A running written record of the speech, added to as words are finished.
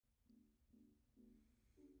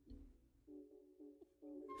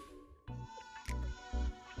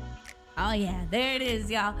Oh yeah, there it is,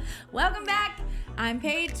 y'all. Welcome back. I'm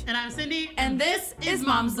Paige. And I'm Cyndi. And this is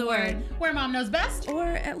Mom's the Word. Where mom knows best. Or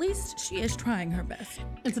at least she is trying her best.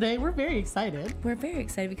 And today we're very excited. We're very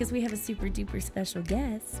excited because we have a super duper special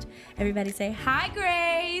guest. Everybody say, hi,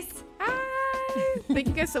 Grace. Hi. Thank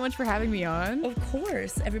you guys so much for having me on. Of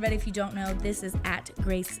course. Everybody, if you don't know, this is at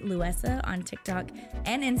Grace Louessa on TikTok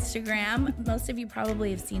and Instagram. Most of you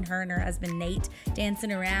probably have seen her and her husband Nate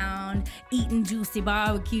dancing around, eating juicy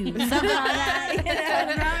barbecue. Something like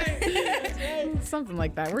that. Right. Something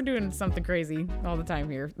like that. We're doing something crazy all the time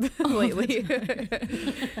here lately.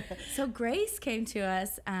 So Grace came to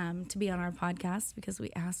us to be on our podcast because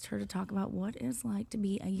we asked her to talk about what it's like to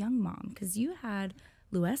be a young mom, because you had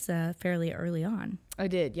Louessa fairly early on. I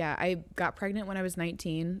did, yeah. I got pregnant when I was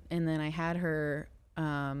 19, and then I had her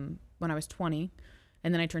when I was 20,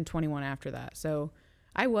 and then I turned 21 after that. So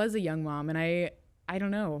I was a young mom, and I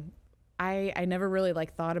don't know. I never really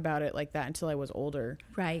thought about it like that until I was older.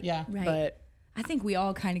 Right. Yeah. Right. But I think we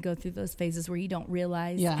all kind of go through those phases where you don't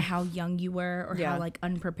realize how young you were or how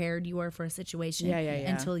unprepared you were for a situation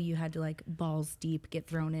until you had to balls deep get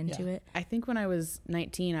thrown into it. I think when I was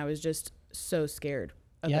 19, I was just so scared.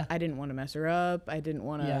 I didn't want to mess her up. I didn't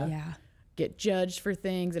want to get judged for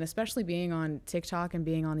things. And especially being on TikTok and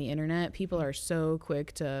being on the internet, people are so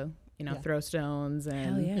quick to, throw stones.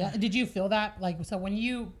 And Hell yeah. Did you feel that? So when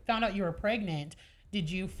you found out you were pregnant, did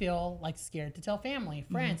you feel scared to tell family,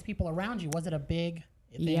 friends, people around you? Was it a big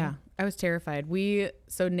thing? Yeah, I was terrified.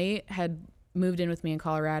 So Nate had moved in with me in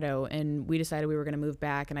Colorado, and we decided we were going to move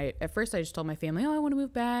back. And at first I just told my family, I want to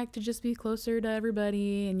move back to just be closer to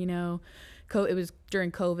everybody. And, it was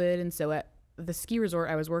during COVID. And so at the ski resort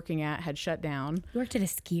I was working at had shut down. You worked at a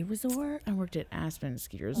ski resort? I worked at Aspen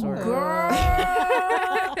Ski Resort. Oh, girl.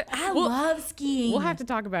 I love skiing. We'll have to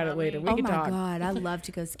talk about it later. We can talk. Oh my God, I love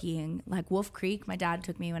to go skiing. Wolf Creek, my dad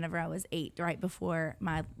took me whenever I was 8, right before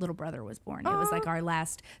my little brother was born. It was our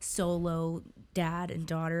last solo dad and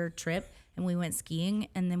daughter trip, and we went skiing,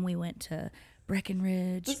 and then we went to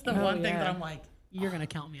Breckenridge. This is the one thing that I'm you're going to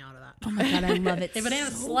count me out of that. Oh my God, I love it. If it ain't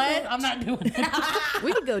a sled, I'm not doing it.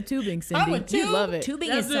 We could go tubing, Cyndi. I would too. You'd love it.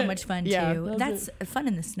 Tubing is so much fun too. That's it. fun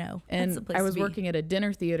in the snow. And That's the place I was to be. working at a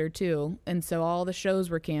dinner theater too, and so all the shows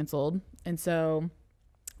were canceled, and so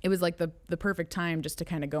it was the perfect time just to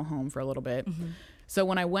kind of go home for a little bit. So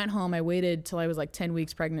when I went home, I waited till I was 10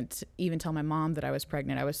 weeks pregnant to even tell my mom that I was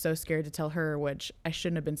pregnant. I was so scared to tell her, which I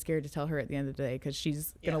shouldn't have been scared to tell her at the end of the day, because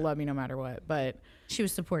she's gonna love me no matter what. But she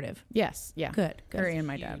was supportive. yes, yeah, Good. Her and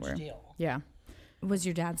my dad were. Deal. Yeah. Was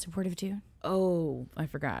your dad supportive too? Oh, I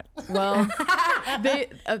forgot. Well,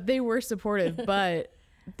 they were supportive, but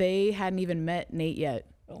they hadn't even met Nate yet.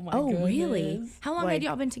 Oh my Oh, goodness. really? How long had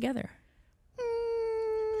y'all been together?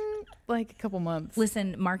 A couple months.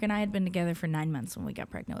 Listen, Mark and I had been together for 9 months when we got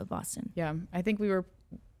pregnant with Boston. Yeah, I think we were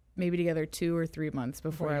maybe together 2 or 3 months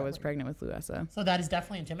before I was pregnant with Louessa. So that is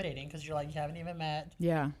definitely intimidating, because you're you haven't even met.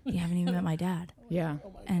 Yeah. You haven't even met my dad. Yeah.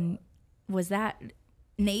 And was that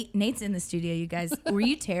Nate's in the studio, you guys? Were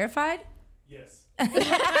you terrified? Yes.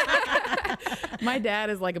 My dad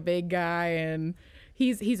is a big guy, and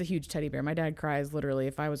he's a huge teddy bear. My dad cries literally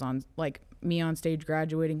if I was on me on stage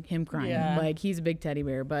graduating, him crying. Yeah. He's a big teddy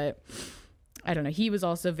bear, but I don't know. He was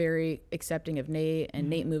also very accepting of Nate, and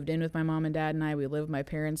Nate moved in with my mom and dad and I. We lived with my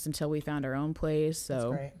parents until we found our own place. So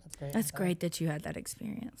That's great. That's great that you had that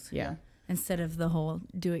experience. Yeah. Instead of the whole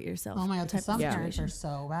do-it-yourself. Oh my God, type some of parents situation. are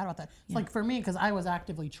so bad about that. It's for me, because I was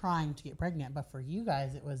actively trying to get pregnant, but for you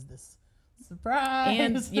guys, it was this surprise.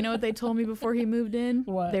 And you know what they told me before he moved in?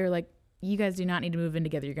 What? They were like, you guys do not need to move in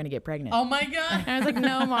together. You're going to get pregnant. Oh my God. And I was like,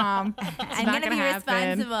 no, Mom. I'm going to be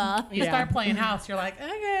responsible. You start playing house, you're like,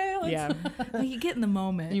 okay, let's. Yeah. You get in the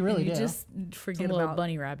moment. You really and do. just forget Some little about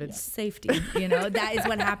bunny rabbits. safety. That is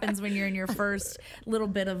what happens when you're in your first little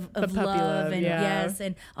bit of puppy love. love, And yeah. yes.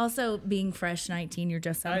 And also being fresh 19, you're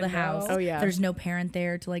just out of the house. Oh, yeah. There's no parent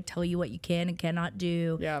there to tell you what you can and cannot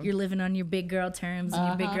do. Yeah. You're living on your big girl terms in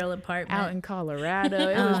your big girl apartment. Out in Colorado.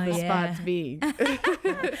 It was the spot to be.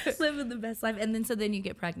 Living the best life. And then so then you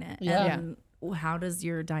get pregnant. Yeah. And how does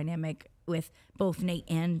your dynamic with both Nate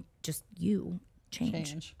and just you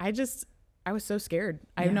change? I was so scared.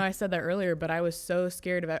 I know I said that earlier, but I was so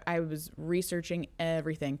scared about. I was researching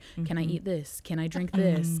everything. Can I eat this? Can I drink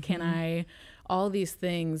this? Can I? All these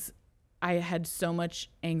things. I had so much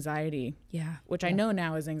anxiety. Yeah. Which I know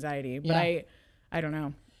now is anxiety, but I don't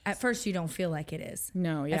know. At first, you don't feel like it is.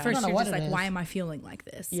 No, yeah. At first, I don't know you're what just it like, is. why am I feeling like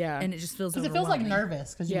this? Yeah. And it just feels Because it feels like overwhelming.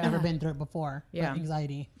 nervous because you've Yeah. never been through it before. Yeah. Like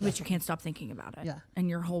anxiety. But you can't stop thinking about it. Yeah. And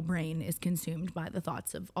your whole brain is consumed by the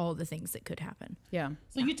thoughts of all the things that could happen. Yeah.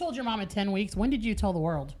 So you told your mom at 10 weeks. When did you tell the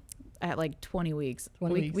world? At like 20 weeks.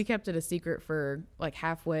 20 weeks. We kept it a secret for like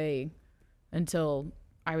halfway until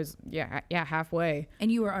I was, halfway.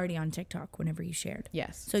 And you were already on TikTok whenever you shared.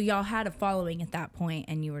 Yes. So y'all had a following at that point,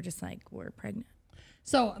 and you were just like, we're pregnant.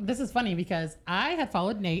 So this is funny because I had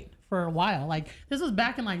followed Nate for a while. Like this was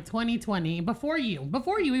back in like 2020, before you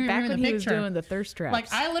even Back were in when the he picture. was doing the thirst traps.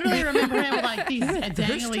 Like I literally remember him with like these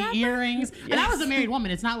dangly earrings. And I was a married woman.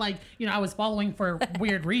 It's not like, I was following for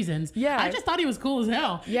weird reasons. Yeah. I just thought he was cool as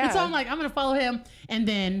hell. Yeah. And so I'm like, I'm going to follow him. And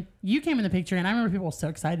then you came in the picture and I remember people were so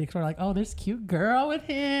excited because they're like, oh, there's a cute girl with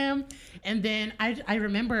him. And then I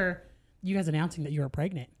remember you guys announcing that you were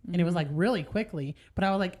pregnant, and it was like really quickly, but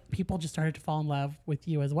I was like, people just started to fall in love with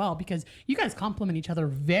you as well because you guys complement each other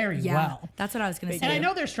very well. That's what I was going to say. And I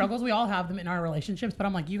know there's struggles. We all have them in our relationships, but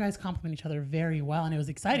I'm like, you guys complement each other very well. And it was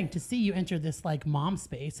exciting to see you enter this like mom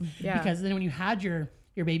space because then when you had your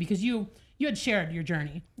baby, because you had shared your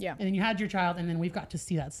journey. Yeah. And then you had your child, and then we've got to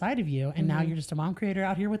see that side of you. And now you're just a mom creator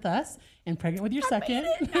out here with us and pregnant with your second.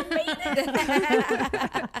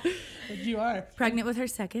 But you are. Pregnant with her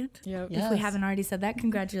second. Yep. If Yes. we haven't already said that, I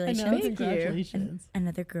congratulations. know, Thank you. congratulations.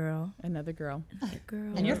 Another girl. Another girl. Another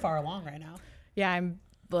girl. And you're far along right now. Yeah, I'm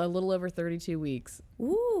a little over 32 weeks.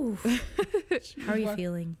 Ooh. How are you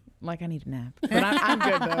feeling? Like I need a nap. But I'm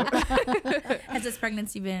good though. Has this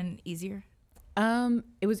pregnancy been easier?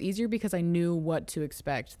 It was easier because I knew what to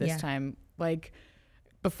expect this time. Like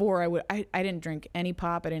before I didn't drink any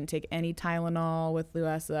pop. I didn't take any Tylenol with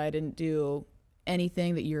Louessa. I didn't do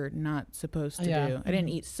anything that you're not supposed to do. I didn't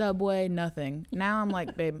eat Subway, nothing. Now I'm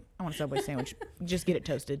like, babe, I want a Subway sandwich. Just get it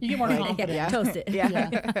toasted. You get more confident. Yeah, toast it. Yeah.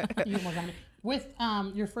 You get more confident. With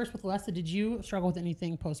your first with Louessa, did you struggle with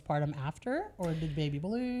anything postpartum after, or did baby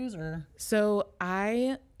blues, or? So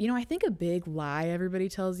I think a big lie everybody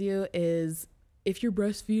tells you is if you're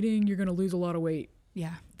breastfeeding, you're going to lose a lot of weight.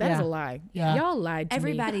 Yeah. That is a lie. Yeah. Y'all lied to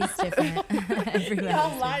me. Everybody's different.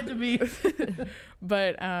 Y'all lied to me.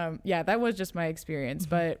 But that was just my experience.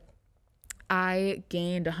 But I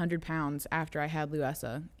gained 100 pounds after I had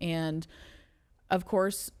Louessa. And of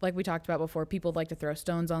course, like we talked about before, people like to throw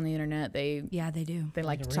stones on the internet. They do.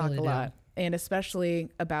 like They to talk really a do. lot. And especially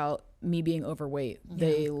about me being overweight.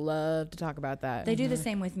 They love to talk about that. They do the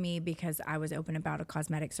same with me because I was open about a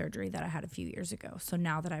cosmetic surgery that I had a few years ago. So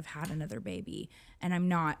now that I've had another baby and I'm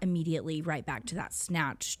not immediately right back to that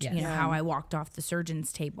snatched, how I walked off the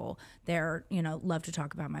surgeon's table, they're, love to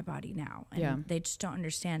talk about my body now. And they just don't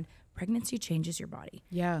understand pregnancy changes your body.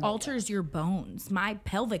 Yeah. Alters your bones. My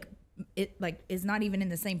pelvic is not even in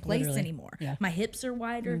the same place Literally. anymore. Yeah. My hips are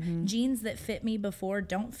wider. Jeans that fit me before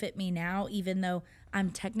don't fit me now, even though I'm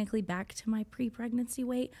technically back to my pre-pregnancy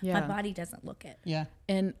weight. My body doesn't look it. Yeah.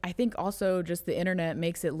 And I think also just the internet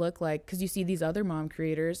makes it look like, because you see these other mom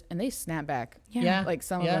creators and they snap back. Yeah. Like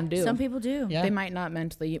some of them do. Some people do. Yeah. They might not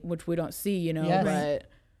mentally, which we don't see, Yes. but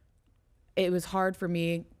it was hard for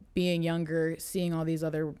me being younger, seeing all these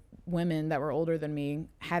other women that were older than me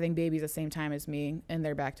having babies the same time as me, and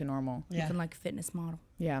they're back to normal. Yeah. Looking like a fitness model.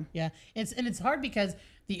 Yeah. Yeah. It's hard because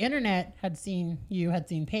the internet had seen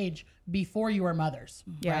Paige before you were mothers.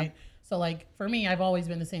 Yeah. Right. So like for me, I've always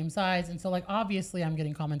been the same size. And so like, obviously I'm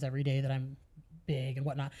getting comments every day that I'm big and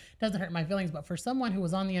whatnot. Doesn't hurt my feelings. But for someone who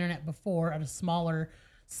was on the internet before at a smaller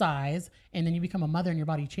size and then you become a mother and your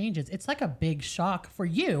body changes, it's like a big shock for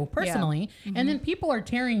you personally. And then people are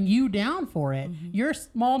tearing you down for it. Your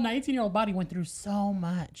small 19-year-old body went through so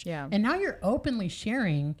much. Yeah. And now you're openly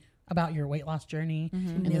sharing about your weight loss journey.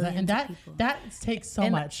 And that takes so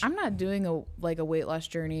And much. I'm not doing a weight loss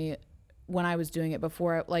journey when I was doing it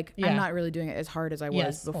before. Like Yeah. I'm not really doing it as hard as I was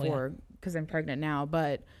Yes. Oh, yeah. before because I'm pregnant now,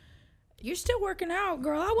 but You're still working out,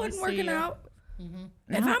 girl. I wasn't see working you. out.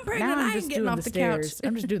 If now- I'm pregnant, now I ain't just getting doing off the stairs. couch.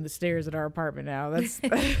 I'm just doing the stairs at our apartment now. That's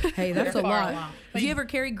Hey, that's a You're far lot. along. If you ever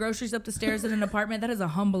carry groceries up the stairs in an apartment, that is a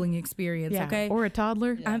humbling experience, okay? Or a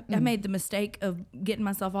toddler. I made the mistake of getting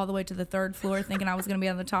myself all the way to the 3rd floor thinking I was going to be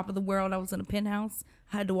on the top of the world. I was in a penthouse.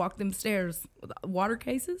 I had to walk them stairs with water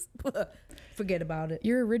cases. Forget about it.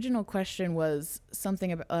 Your original question was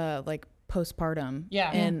something about like postpartum. Yeah.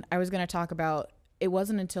 And I was going to talk about, it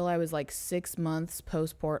wasn't until I was like 6 months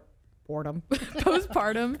postpartum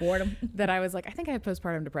that I was like, I think I have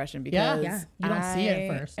postpartum depression because Yeah. You don't see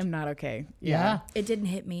it at first. I'm not okay. Yeah. It didn't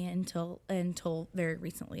hit me until very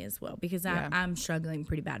recently as well because I'm struggling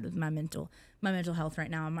pretty bad with my mental health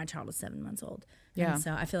right now, and my child is 7 months old. Yeah. And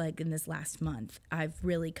so I feel like in this last month I've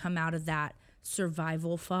really come out of that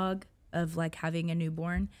survival fog of like having a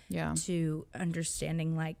newborn Yeah. to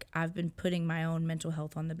understanding like I've been putting my own mental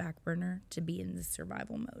health on the back burner to be in this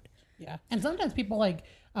survival mode. Yeah. And sometimes people like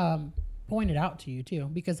point it out to you too,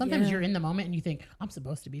 because sometimes you're in the moment and you think, I'm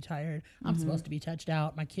supposed to be tired. I'm supposed to be touched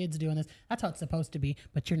out. My kid's doing this. That's how it's supposed to be.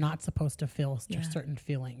 But you're not supposed to feel certain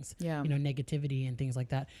feelings, Yeah. you know, negativity and things like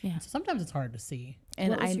that. Yeah. So sometimes it's hard to see.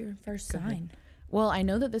 And What was your first sign? Well, I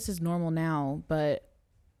know that this is normal now, but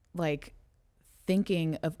like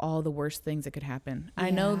thinking of all the worst things that could happen. I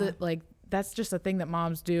know Yeah. that like that's just a thing that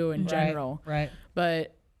moms do in general. Right.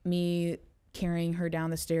 But me carrying her down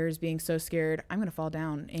the stairs, being so scared, I'm going to fall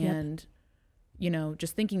down. And, you know,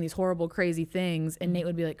 just thinking these horrible, crazy things. And Nate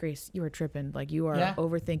would be like, Grace, you are tripping. Like, you are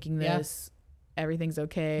overthinking this. Everything's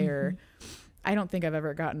okay. Or I don't think I've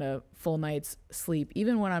ever gotten a full night's sleep,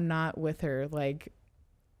 even when I'm not with her, like,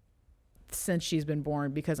 since she's been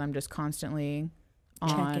born, because I'm just constantly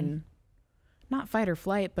on, not fight or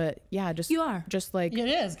flight, but just, You are. just like, It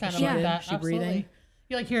is kind of Yeah. like that. She Absolutely. breathing?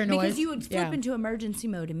 You like hear a noise. Because you would flip Yeah. into emergency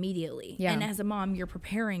mode immediately. Yeah. And as a mom, you're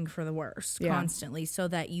preparing for the worst Yeah. constantly so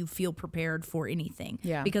that you feel prepared for anything.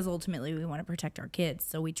 Yeah. Because ultimately we want to protect our kids.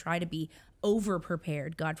 So we try to be over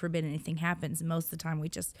prepared. God forbid anything happens. And most of the time we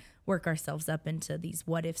just work ourselves up into these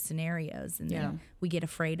what if scenarios. And then we get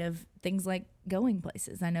afraid of things like going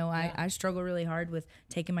places. I know I struggle really hard with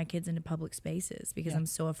taking my kids into public spaces because I'm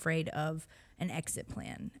so afraid of an exit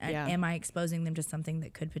plan. Yeah. Am I exposing them to something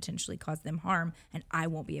that could potentially cause them harm and I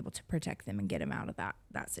won't be able to protect them and get them out of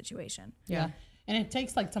that situation? Yeah. And it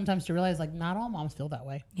takes like sometimes to realize like not all moms feel that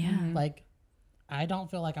way. Yeah. Like I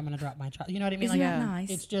don't feel like I'm going to drop my child. You know what I mean? Isn't like, that nice?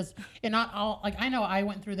 It's just, and not all, like, I know I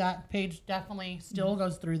went through that. Paige definitely still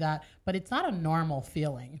goes through that, but it's not a normal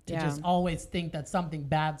feeling to just always think that something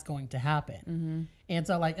bad's going to happen. And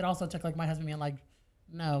so, like, it also took, like, my husband being like,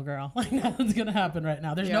 no, girl, like, nothing's going to happen right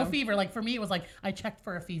now. There's no fever. Like, for me, it was like, I checked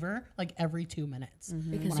for a fever, like, every 2 minutes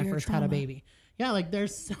Because when I of your first had a trauma. baby. Yeah, like,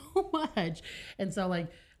 there's so much. And so, like,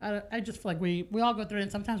 I just feel like we all go through it,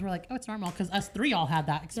 and sometimes we're like, oh, it's normal because us three all had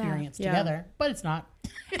that experience together, but it's not.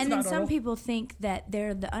 It's And not then some normal. people think that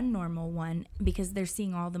they're the unnormal one because they're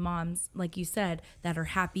seeing all the moms, like you said, that are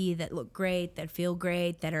happy, that look great, that feel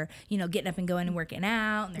great, that are, you know, getting up and going and working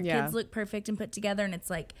out, and their kids look perfect and put together. And it's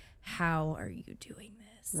like, how are you doing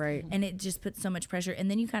this? Right. And it just puts so much pressure. And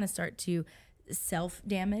then you kind of start to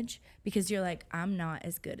self-damage because you're like, I'm not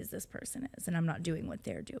as good as this person is, and I'm not doing what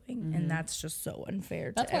they're doing. And that's just so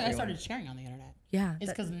unfair That's to why everyone. I started sharing on the internet. Yeah.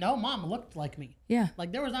 It's because no mom looked like me. Yeah.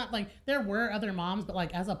 Like there was not like there were other moms, but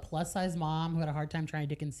like as a plus size mom who had a hard time trying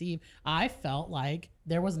to conceive, I felt like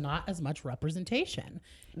there was not as much representation.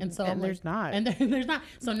 And so And there's not. And there's not.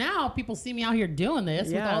 So now people see me out here doing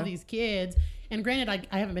this with all these kids. And granted,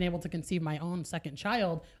 I haven't been able to conceive my own second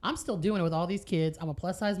child. I'm still doing it with all these kids. I'm a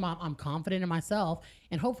plus size mom. I'm confident in myself.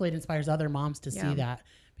 And hopefully it inspires other moms to see that.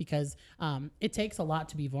 Because it takes a lot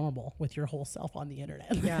to be vulnerable with your whole self on the internet.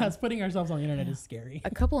 Because putting ourselves on the internet is scary. A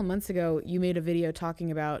couple of months ago, you made a video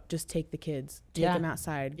talking about just take the kids, take Yeah. them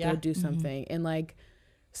outside, Yeah. go do something. And like,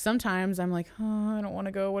 sometimes I'm like, oh, I don't want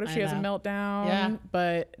to go. What if she has a know. meltdown? Yeah.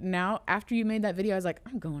 But now, after you made that video, I was like,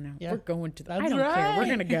 I'm going out. Yeah. We're going to. That's I don't care. We're right.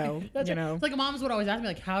 gonna go. That's you right. know. It's like moms would always ask me,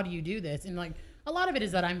 like, how do you do this? And like, a lot of it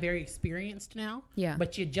is that I'm very experienced now. Yeah.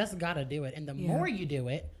 But you just got to do it. And the more you do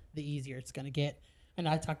it, the easier it's going to get. And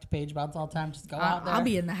I talk to Paige about this all the time. Just go out there. I'll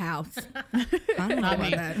be in the house. I don't know I about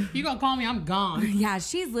mean, that. you going to call me, I'm gone. Yeah,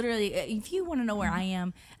 she's literally, if you want to know where I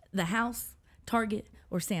am, the house, Target,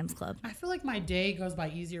 or Sam's Club. I feel like my day goes by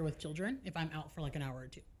easier with children if I'm out for like an hour or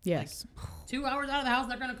two. Yes. 2 hours out of the house,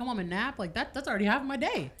 they're going to come home and nap. Like that's already half of my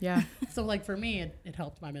day. Yeah. So like for me, it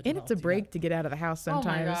helped my mental And health. it's a too. break to get out of the house Oh my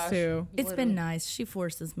sometimes gosh. too. It's been nice. She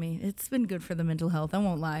forces me. It's been good for the mental health. I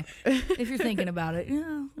won't lie. If you're thinking about it,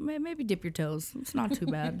 maybe dip your toes. It's not too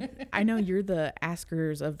bad. I know you're the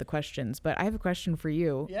askers of the questions, but I have a question for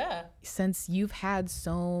you. Yeah. Since you've had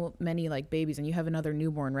so many like babies and you have another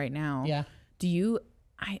newborn right now. Yeah. Do you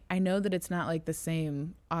I know that it's not like the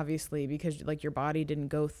same obviously because like your body didn't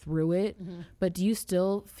go through it, but do you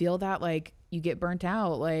still feel that like you get burnt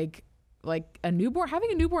out like a newborn?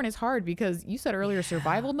 Having a newborn is hard because you said earlier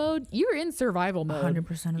survival mode. You're in survival mode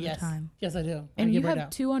 100% of the Yes. time. Yes, I do. and I you get burnt have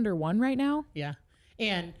out. 2 under 1 right now. Yeah.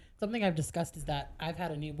 And something I've discussed is that I've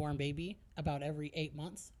had a newborn baby about every 8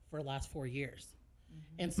 months for the last 4 years.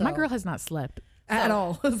 And so My girl has not slept. at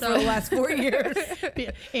all for the last 4 years.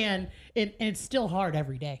 and it's still hard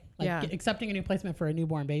every day. Like Yeah. accepting a new placement for a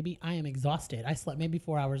newborn baby, I am exhausted. I slept maybe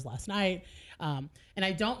 4 hours last night. And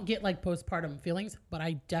I don't get like postpartum feelings, but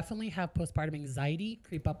I definitely have postpartum anxiety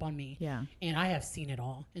creep up on me. Yeah. And I have seen it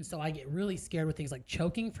all. And so I get really scared with things like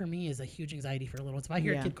choking for me is a huge anxiety for little ones. If I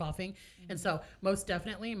hear a kid coughing. And so most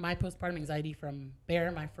definitely my postpartum anxiety from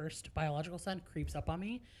Bear, my first biological son, creeps up on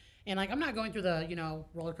me. And like, I'm not going through the,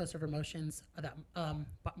 roller coaster of emotions that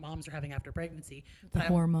moms are having after pregnancy. The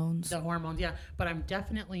hormones. The hormones, yeah. But I'm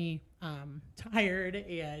definitely tired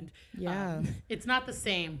and it's not the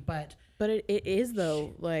same, but it is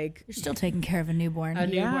though. Like You're still taking care of a newborn. a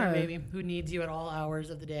newborn baby who needs you at all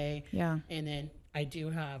hours of the day. Yeah. And then I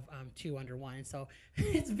do have 2 under 1. So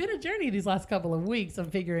it's been a journey these last couple of weeks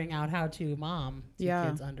of figuring out how to mom 2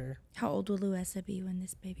 kids under. How old will Louessa be when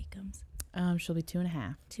this baby comes? She'll be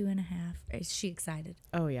 2.5. 2.5. Is she excited?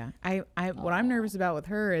 Oh yeah. What I'm nervous about with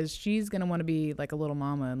her is she's gonna want to be like a little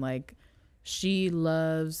mama, and like she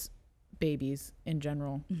loves babies in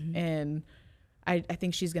general, and I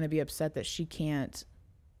think she's gonna be upset that she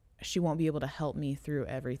won't be able to help me through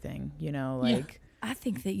everything. I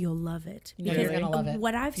think that you'll love it. Yeah, you're gonna love it.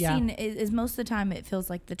 What I've seen is most of the time it feels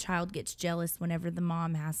like the child gets jealous whenever the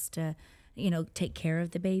mom has to, take care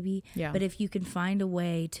of the baby. Yeah. But if you can find a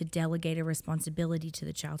way to delegate a responsibility to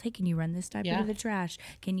the child, hey, can you run this diaper to the trash?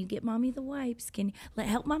 Can you get mommy the wipes? Can you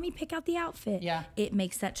help mommy pick out the outfit? Yeah. It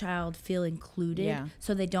makes that child feel included,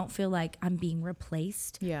 so they don't feel like I'm being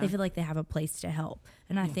replaced. Yeah. They feel like they have a place to help.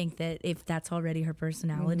 And I think that if that's already her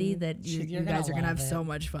personality, that you guys are going to have so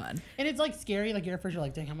much fun. And it's like scary. Like you're at first, you're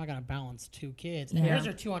like, dang, how am I going to balance 2 kids? And yours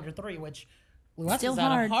are 2 under 3, which Louessa's Still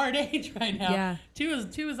at hard. a hard age right now. Yeah.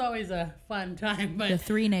 2 is always a fun time, but The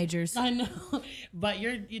 3-nagers. I know, but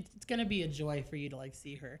it's gonna be a joy for you to like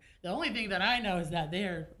see her. The only thing that I know is that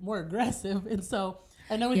they're more aggressive, and so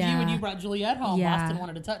I know with you when you brought Juliet home, Boston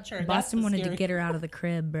wanted to touch her. Boston wanted to get her out of the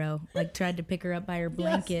crib, bro. Like tried to pick her up by her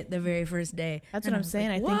blanket the very first day. That's what I'm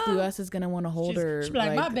saying. I think Louessa's gonna want to hold her. She's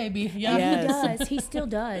like my baby. Yeah. Yes. He does. He still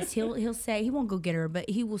does. He'll say he won't go get her, but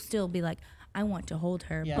he will still be like, I want to hold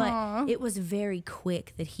her. Yeah. But it was very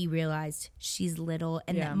quick that he realized she's little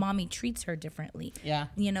and that mommy treats her differently. Yeah.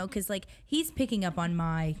 Because like he's picking up on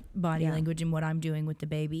my body language and what I'm doing with the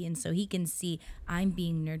baby. And so he can see I'm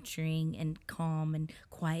being nurturing and calm and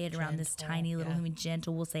quiet around this tiny little human.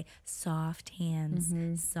 Gentle. We'll say soft hands,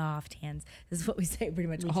 soft hands. This is what we say pretty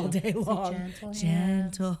much all day long.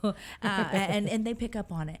 Gentle. And they pick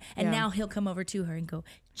up on it. And now he'll come over to her and go,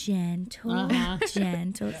 gentle,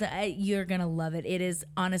 gentle. So you're going to love it. It has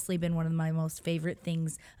honestly been one of my most favorite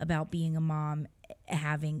things about being a mom,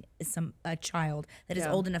 having a child that is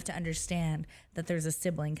old enough to understand that there's a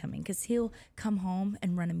sibling coming, because he'll come home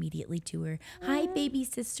and run immediately to her. Hi, baby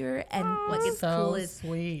sister. And what gets so cool is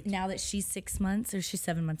sweet. now that she's 6 months, or she's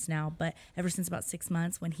 7 months now, but ever since about 6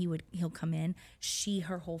 months when he'll come in,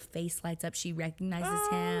 her whole face lights up. She recognizes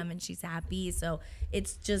him and she's happy. So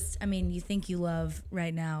it's just, you think you love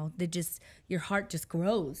right now, your heart just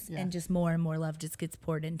grows and just more and more love just gets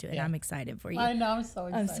poured into it. I'm excited for you. I know. I'm so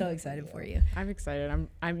excited. I'm so excited for you. I'm excited.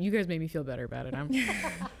 You guys made me feel better about it.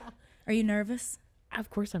 Are you nervous? Of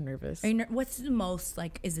course I'm nervous. What's the most,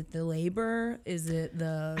 like, is it the labor? Is it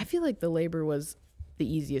the... I feel like the labor was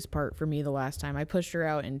the easiest part for me the last time. I pushed her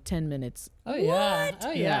out in 10 minutes. Oh, yeah. What?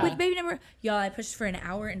 Oh, yeah. With baby number... Y'all, I pushed for an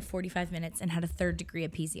hour and 45 minutes and had a 3rd degree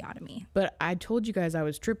episiotomy. But I told you guys I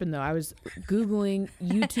was tripping, though. I was Googling,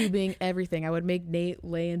 YouTubing, everything. I would make Nate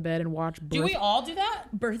lay in bed and watch birth. Do we all do that?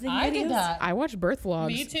 Birthing I videos? did that. I watched birth vlogs.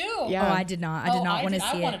 Me too. Yeah. Oh, I did not. I did not want to see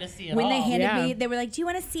it. I wanted to see it when they all. handed me, they were like, "Do you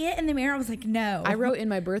want to see it in the mirror?" I was like, "No." I wrote in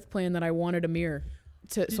my birth plan that I wanted a mirror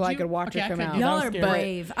so I could watch her come out. Y'all That are was scary.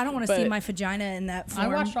 brave. I don't want to see my vagina in that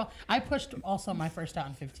form. I pushed also my first out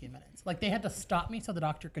in 15 minutes. Like they had to stop me so the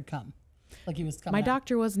doctor could come. Like he was coming. My out.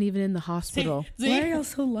 doctor wasn't even in the hospital. See? Why are y'all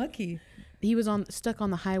so lucky? He was stuck on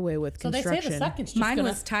the highway with So they construction. say the second's just Mine gonna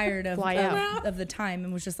was tired of fly out. of the time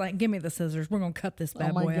and was just like, "Give me the scissors. We're gonna cut this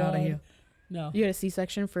bad my boy out of God. you." No. You had a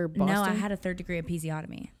C-section for Boston? No, I had a 3rd degree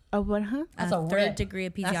episiotomy. Oh, what, huh? That's a a 3rd rip. degree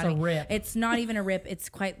episiotomy. That's a rip. It's not even a rip. It's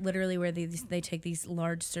quite literally where they take these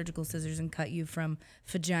large surgical scissors and cut you from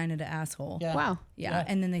vagina to asshole. Yeah. Wow. Yeah,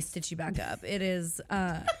 and then they stitch you back up. It is.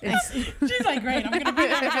 She's like, great. I'm gonna be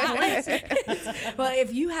there. Well,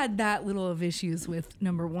 if you had that little of issues with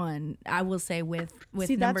number 1, I will say with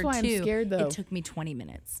See, number that's why 2, I'm scared, though. it took me 20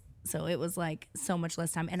 minutes. So it was like so much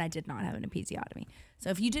less time, and I did not have an episiotomy. So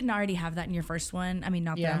if you didn't already have that in your first one, I mean,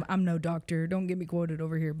 not Yeah. that I'm no doctor, don't get me quoted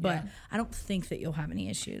over here, but I don't think that you'll have any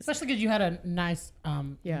issues. Especially because you had a nice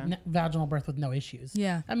vaginal birth with no issues.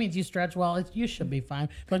 Yeah. That means you stretch well. You should be fine.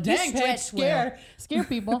 But dang, Paige, stretch scare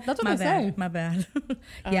people. That's what My they bad. say. My bad.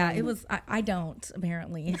 Yeah, it was. I don't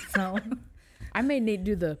apparently. So I made Nate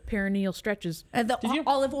do the perineal stretches. the you?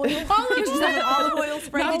 olive oil. Olive oil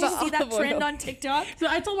spray. Not Did you the see that olive trend oil. on TikTok? So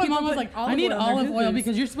I told my People mom, I was put like, I olive need oil on their olive oil hoo-hoos.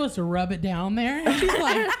 because you're supposed to rub it down there. And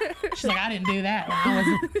she's like, I didn't do that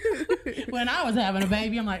when I was having a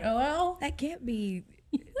baby. I'm like, oh well. That can't be.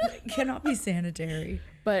 Cannot be sanitary.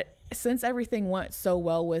 But since everything went so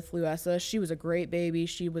well with Louessa, she was a great baby.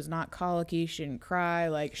 She was not colicky. She didn't cry.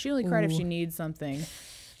 Like, she only cried if she needs something.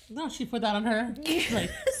 No, she put that on her. She's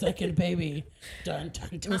like, second baby. Dun,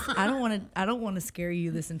 dun, dun. I don't want to scare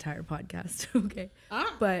you this entire podcast, okay?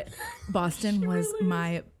 But Boston was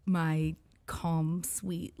my calm,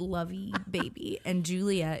 sweet, lovey baby, and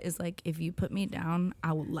Juliet is like, if you put me down,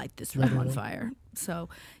 I will light this room on fire. So,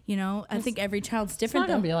 I think every child's It's different.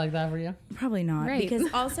 not going Though. to be like that for you. Probably not, Right. because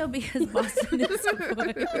Boston is so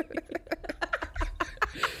funny.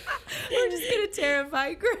 We're just gonna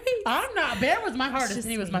terrify Grace. I'm not. Bear was my hardest just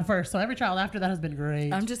and he was me. my first. So every child after that has been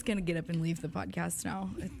great. I'm just gonna get up and leave the podcast now.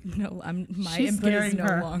 No, my She's input is scaring no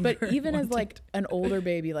her. longer. But even as wanted. like an older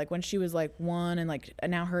baby, like when she was like 1 and like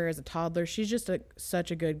now her as a toddler, she's just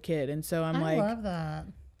such a good kid. And so I'm I like, love that.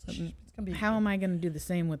 It's gonna be how am I going to do the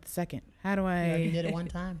same with the second? How do You already I? did it one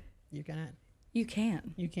time. You can. You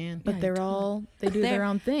can. You can. But they do their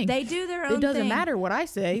own thing. They do their own It doesn't thing. matter what I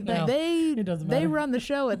say. No, it doesn't They matter. run the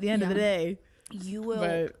show at the end of the day. You will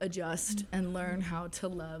But- adjust and learn how to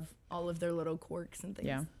love all of their little quirks and things.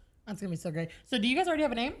 Yeah. That's gonna be so great. So, do you guys already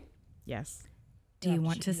have a name? Yes. Do you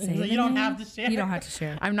want to say You the don't name? have to share. You don't have to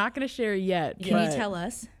share. I'm not going to share yet. Can you but tell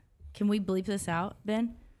us? Can we bleep this out,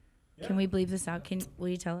 Ben? Can we bleep this out? Will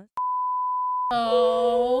you tell us?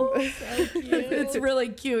 Oh, so cute. It's really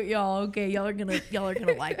cute, y'all. Okay, y'all are gonna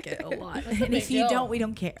like it a lot. And big if you deal. don't, we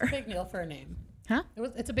don't care. Big deal for a name. Huh?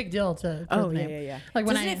 It's a big deal to. Oh, the yeah, name. yeah, yeah. Like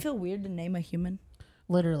when Doesn't I it feel weird to name a human?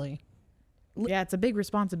 literally. Yeah, it's a big It's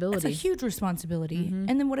responsibility. a huge responsibility. And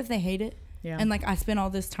then what if they hate it? Yeah. And like I spent all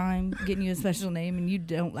this time getting you a special name and you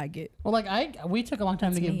don't like it. Well, like we took a long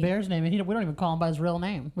time to get me. Bear's name, and we don't even call him by his real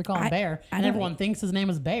name. We call him Bear, I and don't- everyone thinks his name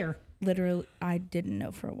is Bear. Literally, I didn't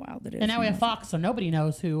know for a while that it was. And now we have Fox, so nobody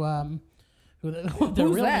knows what their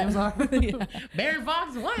Who's real that? names are. Yeah. Bear and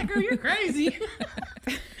Fox. What, girl? You're crazy.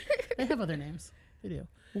 They have other names. They do.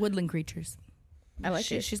 Woodland creatures. I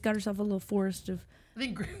like it. She's got herself a little forest of I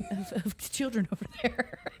think. of children over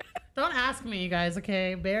there. Don't ask me, you guys.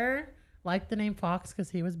 Okay, Bear liked the name Fox because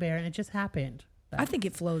he was Bear, and it just happened. I think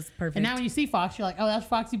it flows perfect. And now when you see Fox, you're like, oh, that's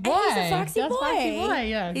Foxy Boy. He's a foxy That's boy. Foxy Boy.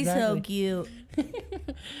 Yeah, He's so exactly. cute.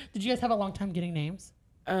 Did you guys have a long time getting names?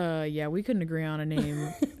 Yeah, we couldn't agree on a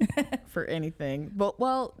name for anything. But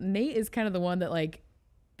well, Nate is kind of the one that like,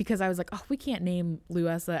 because I was like, oh, we can't name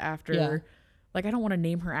Louessa after, Yeah. like, I don't want to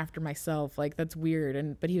name her after myself. Like, that's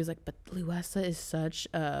weird. But he was like, but Louessa is such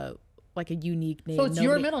a unique name. So it's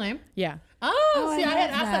your Nobody- middle name? Yeah. Oh, see, I had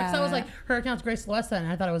love asked that because I was that. like, her account's Grace Louessa, and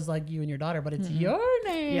I thought it was like you and your daughter, but it's your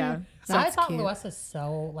name. Yeah. So I That's thought cute. Louessa's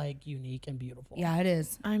so like unique and beautiful. Yeah, it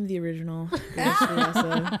is. I'm the original Grace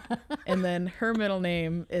Louessa. And then her middle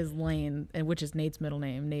name is Lane, and which is Nate's middle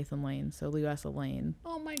name, Nathan Lane. So Louessa Lane.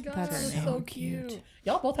 Oh my god, That's that's so so cute. cute.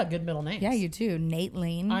 Y'all both have good middle names. Yeah, you too. Nate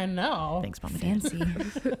Lane. I know. Thanks, Mom and Dad.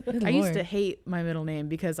 Fancy. Good I used Lord. to hate my middle name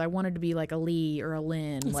because I wanted to be like a Lee or a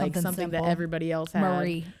Lynn, like Something something that simple. everybody else had.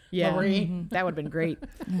 Marie. Yeah, Marie. that would have been great.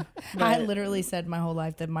 I But- literally said my whole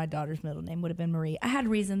life that my daughter's middle name would have been Marie. I had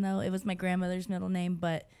reason though; it was my grandmother's middle name,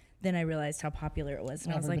 but then I realized how popular it was,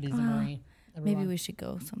 and I was like, Everybody's a Marie. maybe Everyone. we should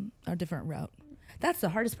go a different route. That's the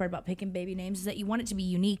hardest part about picking baby names is that you want it to be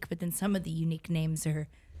unique, but then some of the unique names are,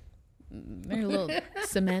 They're a little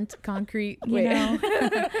cement, concrete. you know,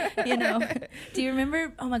 you know. Do you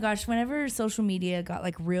remember? Oh my gosh! Whenever social media got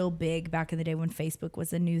like real big back in the day when Facebook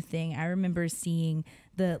was a new thing, I remember seeing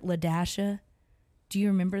the Ladasha. Do you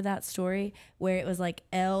remember that story where it was like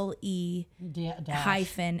LE Dash.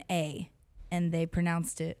 hyphen A, and they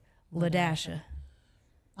pronounced it Ladasha.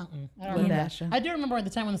 I don't remember. Ladasha. I do remember at the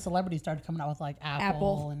time when the celebrities started coming out with like Apple,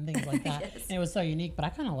 Apple. and things like that. Yes. And it was so unique, but I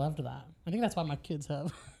kind of loved that. I think that's why my kids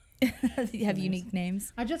have. You have unique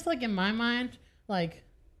names. I just feel like in my mind, like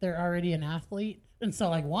they're already an athlete. And so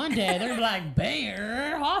like one day they're like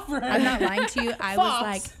Bear Hoffer. I'm not lying to you. I was Fox.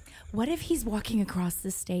 like, what if he's walking across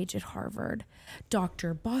the stage at Harvard,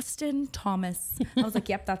 Dr. Boston Thomas? I was like,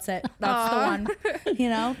 yep, that's it. That's the one. You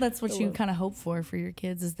know, that's what you kind of hope for your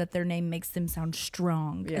kids, is that their name makes them sound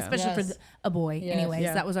strong, especially for a boy. Anyways,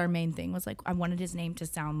 that was our main thing, was like, I wanted his name to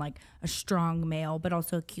sound like a strong male, but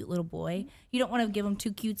also a cute little boy. You don't want to give them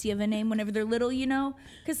too cutesy of a name whenever they're little, you know,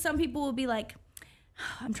 because some people will be like,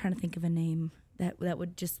 I'm trying to think of a name that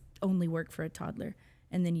would just only work for a toddler.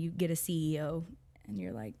 And then you get a CEO and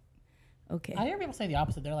you're like, okay. I hear people say the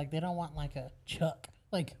opposite. They're like, they don't want like a Chuck,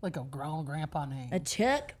 like a grown grandpa name. A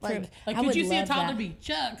Chuck? Like could you see a toddler be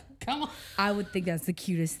Chuck? Come on. I would think that's the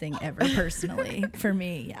cutest thing ever, personally. For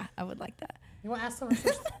me, yeah, I would like that. You want to ask someone?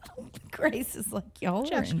 Grace is like, y'all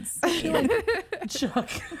are insane. Chuck.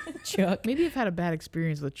 Maybe I've had a bad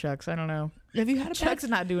experience with Chucks. I don't know. Have you had a Chuck's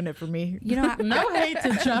not doing it for me. You know, no hate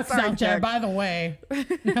to Chuck's out there, by the way.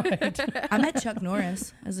 No hate. I met Chuck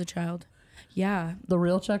Norris as a child. Yeah. The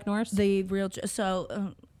real Chuck Norris? The real.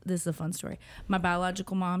 So this is a fun story. My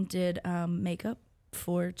biological mom did makeup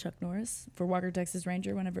for Chuck Norris for Walker Texas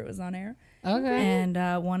Ranger whenever it was on air. Okay.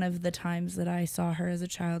 And one of the times that I saw her as a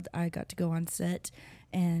child, I got to go on set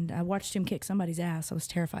and I watched him kick somebody's ass. I was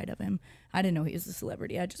terrified of him. I didn't know he was a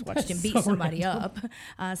celebrity. I just watched him beat somebody up.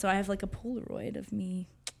 So I have like a Polaroid of me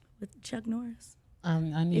with Chuck Norris. I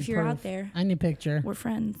need if you're proof. out there, I need a picture. We're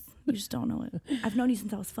friends. You just don't know it. I've known you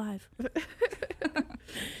since I was 5.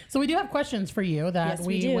 So we do have questions for you that Yes,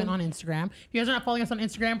 we went on Instagram. If you guys are not following us on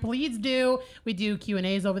Instagram, please do. We do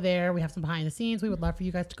Q&As over there. We have some behind the scenes. We would love for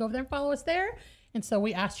you guys to go over there and follow us there. And so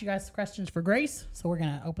we asked you guys questions for Grace. So we're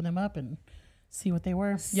going to open them up and see what they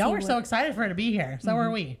were. Y'all were so excited for her to be here. So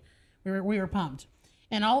were we. We were pumped.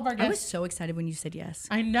 And all of our guests. I was so excited when you said yes.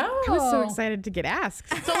 I know. I was so excited to get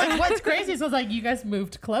asked. So like, what's crazy is I was like, you guys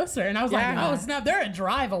moved closer, and I was like, oh snap, they're a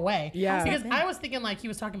drive away. Yeah. Because I was thinking like he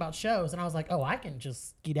was talking about shows, and I was like, oh, I can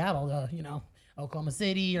just skedaddle to Oklahoma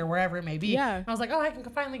City or wherever it may be. Yeah. And I was like, oh, I can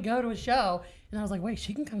finally go to a show, and I was like, wait,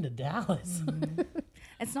 she can come to Dallas.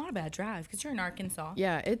 It's not a bad drive because you're in Arkansas.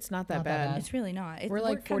 Yeah, it's not that bad. It's really not. We're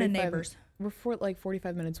like kind of neighbors. We're like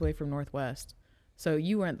 45 minutes away from Northwest. So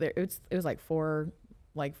you weren't there. It was like 4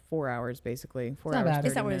 hours basically. 4 hours. bad.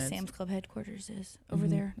 Is that where the minutes. Sam's Club headquarters is over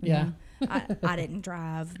there? Yeah. I didn't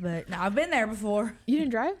drive, but no, I've been there before. You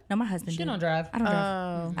didn't drive? No, my husband She did. don't drive. I don't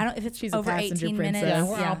drive. I don't. If it's She's a over passenger 18 princess. minutes,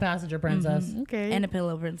 Yeah, we're all passenger princess. Okay. and a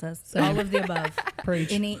pillow princess. All of the above.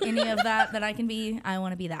 Preach. Any of that I can be, I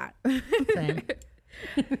want to be that. Same.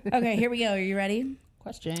 Okay, here we go. Are you ready?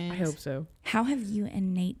 Questions. I hope so. How have you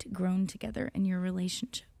and Nate grown together in your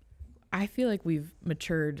relationship? I feel like we've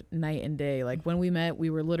matured night and day. Like when we met, we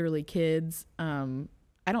were literally kids.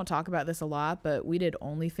 I don't talk about this a lot, but we did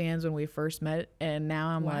OnlyFans when we first met. And now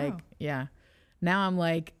I'm now I'm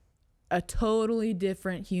like a totally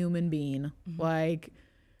different human being. Like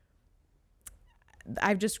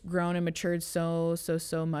I've just grown and matured so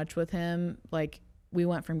much with him. Like we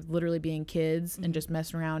went from literally being kids and just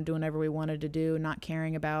messing around, doing whatever we wanted to do, not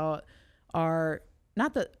caring about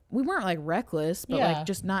not that we weren't like reckless, but like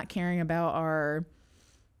just not caring about our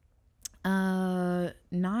not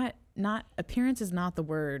appearance is not the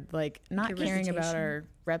word, like not caring about our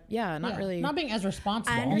really not being as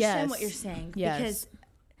responsible. I understand what you're saying because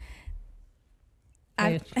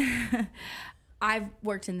I've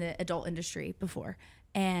worked in the adult industry before,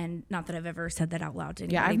 and not that I've ever said that out loud to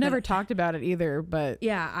anybody. Yeah, I've never talked about it either, but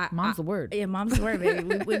mom's the word. Yeah, mom's the word,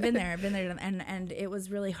 baby. We've been there. I've been there, and it was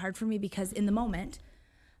really hard for me because in the moment,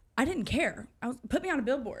 I didn't care. Put me on a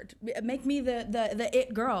billboard, make me the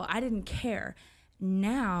it girl. I didn't care.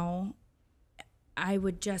 Now, I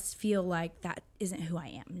would just feel like that isn't who I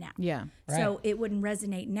am now. Yeah. Right. So it wouldn't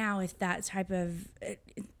resonate now if that type of,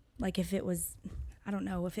 like if it was, I don't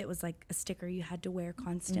know, if it was like a sticker you had to wear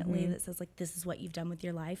constantly that says like, this is what you've done with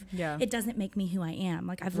your life. Yeah. It doesn't make me who I am.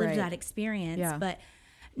 Like I've lived that experience, but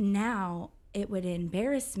now it would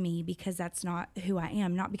embarrass me because that's not who I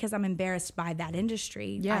am. Not because I'm embarrassed by that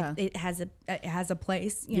industry. Yeah. It has a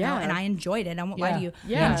place, you know, and I enjoyed it. I won't lie to you.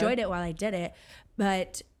 Yeah. I enjoyed it while I did it,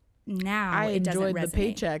 but now I it doesn't enjoyed resonate. the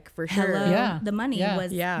paycheck for sure. Hello, Yeah. the money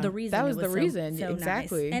was the reason. That was it the so- reason, so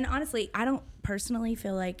exactly. nice. And honestly, I don't personally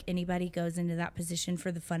feel like anybody goes into that position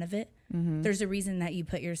for the fun of it. There's a reason that you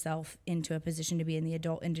put yourself into a position to be in the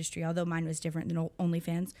adult industry, although mine was different than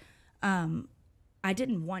OnlyFans. I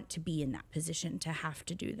didn't want to be in that position to have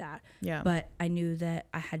to do that. Yeah. But I knew that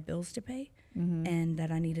I had bills to pay and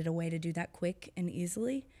that I needed a way to do that quick and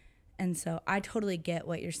easily. And so I totally get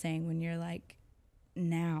what you're saying when you're like,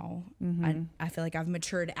 now I feel like I've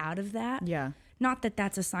matured out of that. Yeah. Not that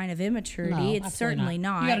that's a sign of immaturity. No, it's absolutely certainly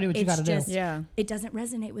not. You gotta do what you It's gotta do. just, Yeah. it doesn't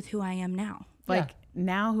resonate with who I am now. Like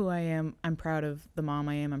now who I am, I'm proud of the mom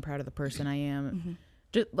I am. I'm proud of the person I am.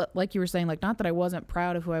 Just like you were saying, like, not that I wasn't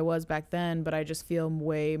proud of who I was back then, but I just feel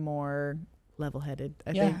way more level-headed,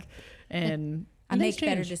 I think. And I make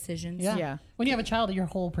change. better decisions. yeah. When you have a child, your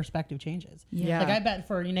whole perspective changes. Yeah. Like I bet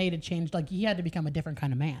for Nate it changed. Like he had to become a different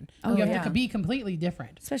kind of man. Oh, you have yeah. to be completely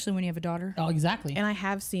different. Especially when you have a daughter. Oh, exactly. And I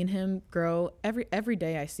have seen him grow every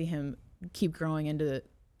day. I see him keep growing into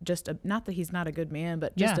just not that he's not a good man,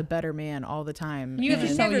 but just a better man all the time. And you have to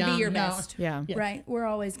can so never young. be your No. best. Yeah. Right. We're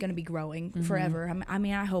always going to be growing forever. I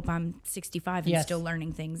mean, I hope I'm 65 and Yes. still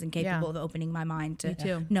learning things and capable of opening my mind to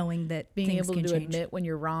too. knowing that Being things able can to change. admit when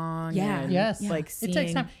you're wrong. Yeah. And Yes. Like It seeing,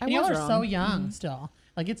 takes time. I And y'all was are wrong. so young still.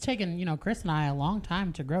 Like it's taken, Chris and I a long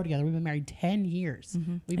time to grow together. We've been married 10 years.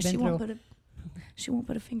 We've been through. She won't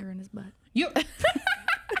put a finger in his butt. You.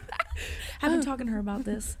 I've been talking to her about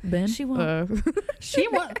this. Ben, She won't. She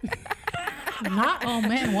want. Not all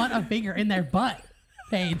men want a finger in their butt,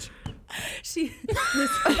 Paige. She.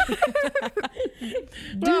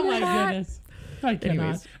 Oh my goodness. I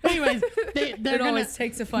cannot. Anyways, they're It gonna. always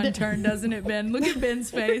takes a fun turn, doesn't it, Ben? Look at Ben's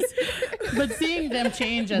face. But seeing them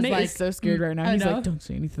change as Nate like is so scared right now. I He's know. like, don't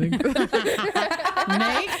say anything.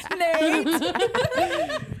 Nate.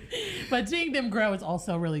 But seeing them grow is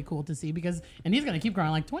also really cool to see because, and he's gonna keep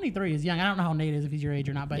growing. Like 23 is young. I don't know how Nate is if he's your age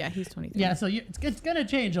or not, but Yeah, he's 23. Yeah, so it's gonna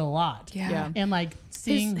change a lot. Yeah. And like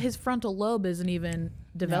seeing His frontal lobe isn't even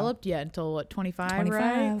developed yet until what, 25, right?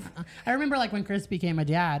 25. I remember like when Chris became a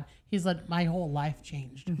dad, he's like, my whole life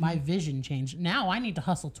changed. Mm-hmm. My vision changed. Now I need to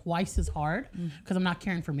hustle twice as hard because I'm not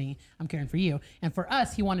caring for me. I'm caring for you. And for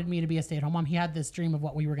us, he wanted me to be a stay-at-home mom. He had this dream of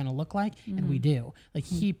what we were going to look like, and we do. Like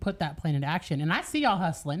he put that plan into action. And I see y'all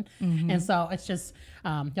hustling. And so it's just,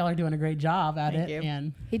 y'all are doing a great job at Thank it. you.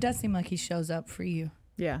 And He does seem like he shows up for you.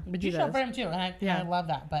 Yeah. but he you show does. for him too. And I love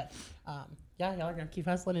that. But yeah, y'all are going to keep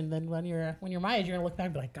hustling. And then when you're my age, you're going to look back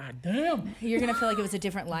and be like, God damn. You're gonna feel like it was a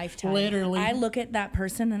different lifetime. Literally. I look at that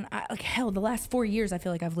person and the last 4 years I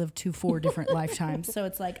feel like I've lived 4 different lifetimes. So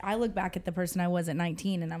it's like I look back at the person I was at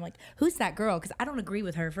 19 and I'm like, who's that girl? Because I don't agree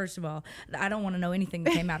with her. First of all, I don't want to know anything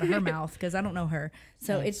that came out of her mouth because I don't know her.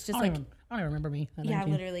 So it's just I like, don't even remember me. at yeah,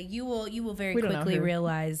 19. literally, you will very We don't know quickly her.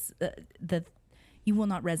 realize that you will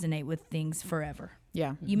not resonate with things forever.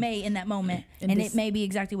 Yeah. You may in that moment, and it may be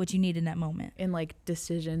exactly what you need in that moment. And like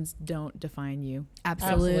decisions don't define you.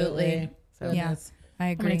 Absolutely. So Yeah, Goodness. I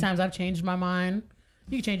How agree. many times I've changed my mind?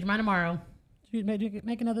 You can change your mind tomorrow. You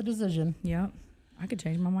make another decision. Yeah, I could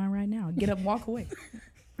change my mind right now. Get up, and walk away.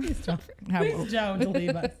 Please don't. I will. Please don't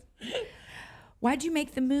leave us. Why'd you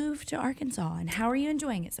make the move to Arkansas, and how are you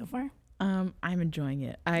enjoying it so far? I'm enjoying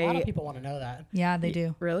it. A lot of people want to know that. Yeah, they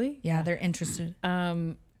do. Really? Yeah, they're interested.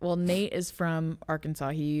 Well, Nate is from Arkansas.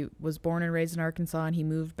 He was born and raised in Arkansas, and he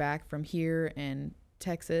moved back from here in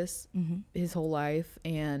Texas his whole life.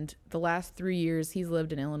 And the last 3 years, he's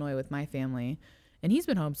lived in Illinois with my family, and he's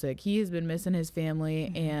been homesick. He has been missing his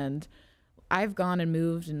family, and I've gone and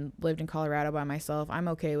moved and lived in Colorado by myself. I'm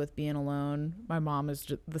okay with being alone. My mom is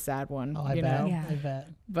just the sad one, Oh, I you bet. know. Yeah. I bet.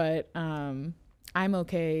 But I'm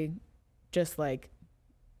okay. Just like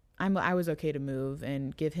I was okay to move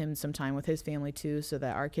and give him some time with his family too, so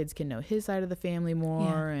that our kids can know his side of the family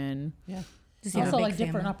more. And Yeah. Does he have a Also, big like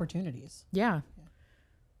different family? opportunities. yeah.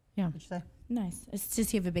 What'd you say? Nice.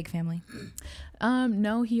 Does he have a big family?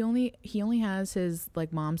 No, he only has his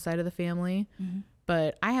like mom's side of the family,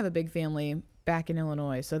 but I have a big family back in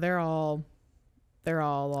Illinois, so they're all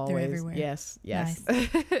always everywhere. yes.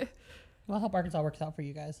 Well, I hope Arkansas works out for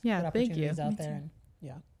you guys. Yeah, Good thank you. opportunities out Me there. too. And,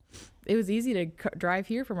 yeah. It was easy to drive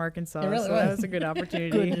here from Arkansas, It really so that was. was a good opportunity.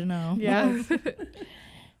 Good to know. Yeah.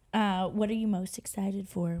 What are you most excited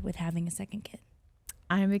for with having a second kid?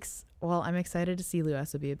 I'm excited to see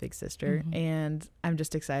Louessa be a big sister, and I'm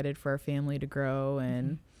just excited for our family to grow,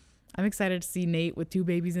 and I'm excited to see Nate with 2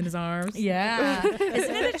 babies in his arms. Yeah.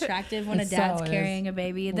 Isn't it attractive when It a dad's so is. carrying a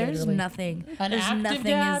baby? There's Literally. nothing. An There's active nothing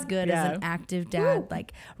dad? as good Yeah. as an active dad,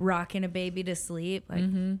 like rocking a baby to sleep. Like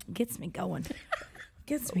gets me going.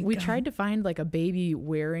 Gets me We going. tried to find like a baby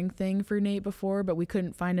wearing thing for Nate before, but we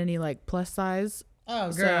couldn't find any like plus size.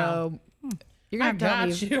 Oh, girl. So you're gonna I have to tell got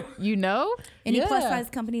me. you. You know, Any Yeah. plus size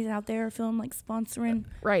companies out there feeling like sponsoring?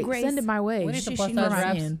 right? Grace? Send it my way. We need some She- plus she size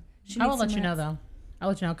needs- wraps. She I will needs let some you know, wraps. though. I'll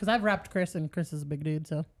let you know because I've wrapped Chris, and Chris is a big dude.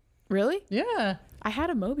 So, Really? yeah. I had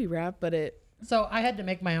a Moby wrap, but it. So I had to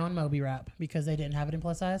make my own Moby wrap because they didn't have it in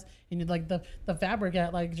plus size. And you'd like the fabric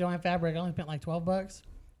at like Joanne Fabric, I only spent like $12.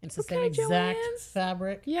 It's the same Okay, exact Joann's.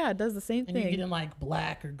 fabric. Yeah, it does the same And you get thing. in like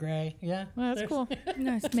black or gray. Yeah. Well, that's cool.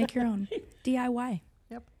 Nice. Make your own DIY.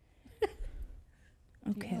 Yep.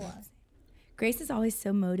 Okay. DIY. Grace is always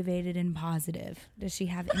so motivated and positive. Does she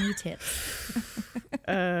have any tips?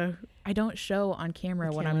 I don't show on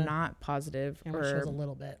camera when I'm not positive Camera shows a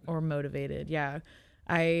little bit. or motivated. Yeah.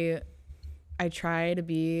 I try to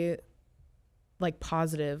be like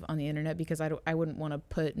positive on the internet because I wouldn't want to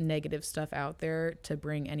put negative stuff out there to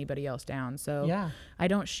bring anybody else down. So Yeah. I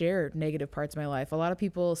don't share negative parts of my life. A lot of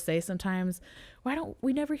people say sometimes, why don't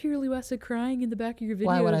we never hear Louessa crying in the back of your videos?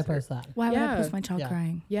 Why would I post that? Why would I Yeah. post my child Yeah.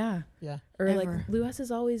 crying? Yeah. Yeah. Or Ever. like Louessa's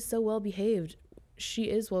always so well behaved. She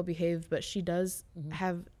is well behaved, but she does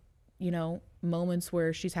have, you know, moments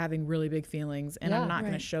where she's having really big feelings, and Yeah. I'm not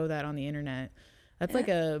going Right. to show that on the internet. That's like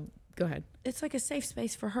a go ahead. It's like a safe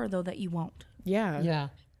space for her, though, that you won't. Yeah. Yeah.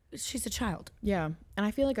 She's a child. Yeah. And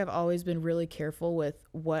I feel like I've always been really careful with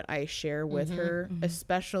what I share with her,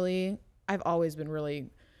 especially I've always been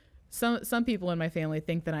really some people in my family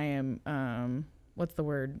think that I am what's the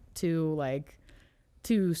word?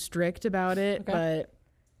 Too strict about it, Okay. but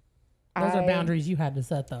Those are boundaries you had to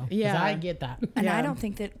set, though. 'Cause Yeah. I get that. And I Yeah. don't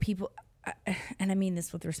think that people, and I mean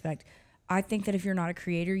this with respect, I think that if you're not a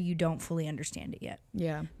creator, you don't fully understand it yet.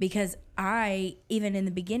 yeah. Because I, even in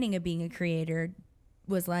the beginning of being a creator,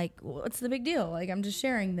 was like, well, what's the big deal? Like, I'm just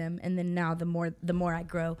sharing them. And then now the more I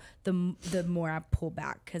grow, the more I pull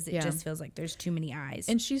back, because it Yeah. just feels like there's too many eyes.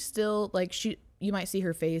 And she's still like you might see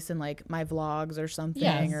her face in like my vlogs or something,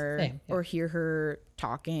 Yes, or same, yeah. or hear her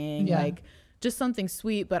talking, Yeah. like just something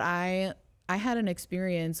sweet. But I had an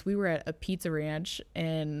experience. We were at a pizza ranch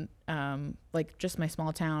in like just my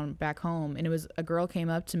small town back home, and it was a girl came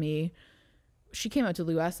up to me. She came up to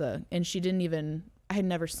Louessa, and I had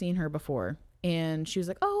never seen her before. And she was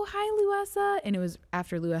like, "Oh, hi, Louessa." And it was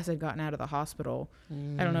after Louessa had gotten out of the hospital.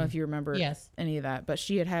 I don't know if you remember Yes. any of that, but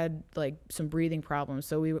she had like some breathing problems.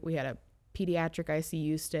 So we had a pediatric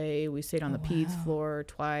ICU stay. We stayed on the peds floor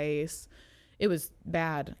twice. It was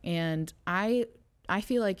bad. And I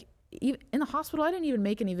feel like even in the hospital, I didn't even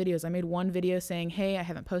make any videos. I made one video saying, "Hey, I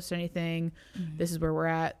haven't posted anything. This is where we're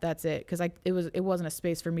at." That's it. Because it wasn't a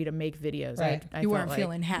space for me to make videos. Right. I you felt weren't like,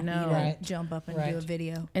 feeling happy no. to Right. jump up and Right. do a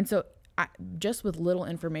video. And so just with little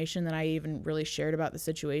information that I even really shared about the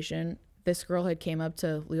situation, this girl had came up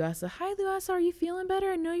to Louessa. "Hi, Louessa, are you feeling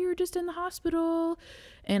better? I know you were just in the hospital."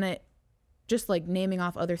 And it just like naming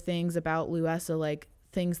off other things about Louessa, like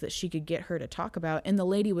things that she could get her to talk about. And the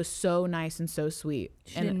lady was so nice and so sweet.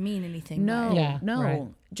 She And didn't mean anything. no, by it. Yeah, no, right.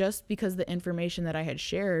 just because the information that I had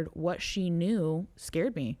shared, what she knew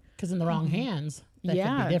scared me. Because in the wrong hands, that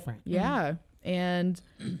could be different. Yeah. And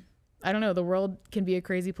I don't know, the world can be a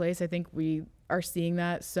crazy place. I think we are seeing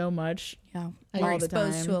that so much. Yeah. All We're the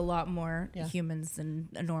exposed time. to a lot more Yeah. humans than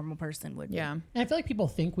a normal person would be. Yeah. And I feel like people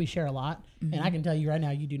think we share a lot. And I can tell you right now,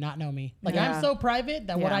 you do not know me. Like, Yeah. I'm so private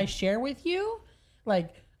that what Yeah. I share with you,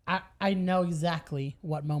 like, I know exactly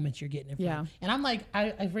what moments you're getting it from. Yeah. And I'm like,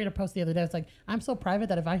 I read a post the other day. It's like, I'm so private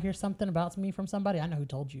that if I hear something about me from somebody, I know who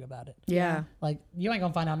told you about it. Yeah. Like, you ain't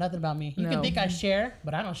gonna find out nothing about me. You can No. think I share,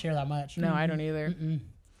 but I don't share that much. No, I don't either.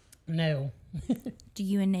 No. Do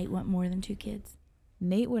you and Nate want more than 2 kids?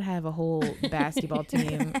 Nate would have a whole basketball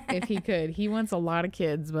team if he could. He wants a lot of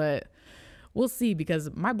kids, but we'll see, because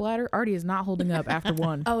my bladder already is not holding up after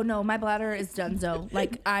one. Oh no, my bladder is donezo.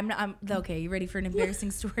 Like I'm okay. You ready for an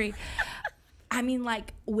embarrassing story? I mean,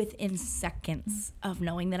 like within seconds of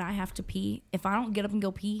knowing that I have to pee, if I don't get up and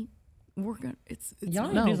go pee, we're gonna. It's Y'all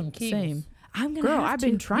need No, to do some Kegels. same. I'm gonna. Girl, have I've to.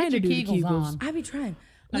 been trying to Get do your the Kegels Kegels. on. I've been trying.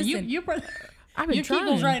 Now, Listen, I've been your trying.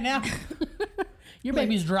 Kegels right now. Your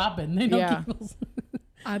baby's dropping. They know Yeah. Kegels.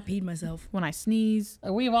 I peed myself When I sneeze.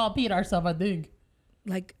 We've all peed ourselves, I think.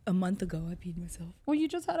 like a month ago. I peed myself. Well, you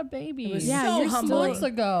just had a baby. was Yeah, so you're humbling. still- Months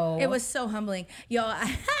ago. It was so humbling, yo.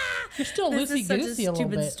 You're still This is such a loosey-goosey a little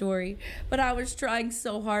stupid bit. story, but I was trying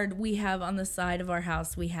so hard. We have on the side of our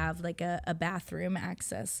house, we have like a bathroom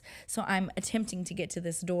access. So I'm attempting to get to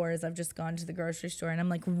this door as I've just gone to the grocery store, and I'm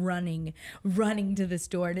like running to this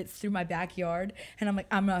door, and it's through my backyard, and I'm like,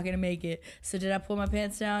 I'm not gonna make it. So did I pull my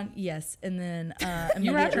pants down? Yes, and then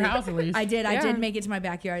You were at your immediately- house at least. I did. I Yeah. did make it to my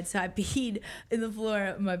backyard. So I peed in the floor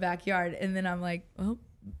of my backyard, and then I'm like, oh,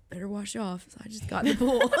 better wash off. So I just got in the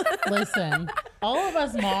pool. Listen, all of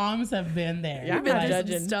us moms have been there. Yeah, I'm Been not through some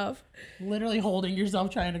judging. stuff. Literally holding yourself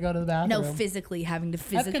trying to go to the bathroom. No, physically having to That's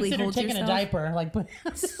physically considered hold taking yourself. a diaper. Like, but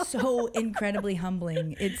So incredibly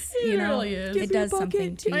humbling. It's It you know, really is. it does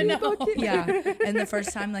something to you. I know. Yeah. And the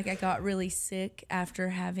first time, like, I got really sick after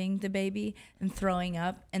having the baby and throwing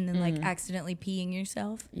up, and then like accidentally peeing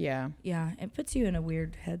yourself. Yeah. Yeah, it puts you in a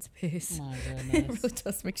weird headspace. my It goodness. really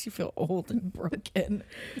does makes you feel old and broken.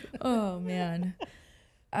 Oh man.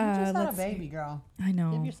 You just had a let's see. baby, girl. I Give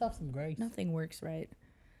know. yourself some grace. Nothing works right.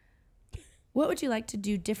 What would you like to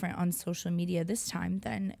do different on social media this time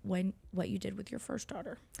than what you did with your first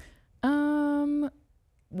daughter?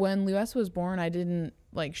 When Louessa was born, I didn't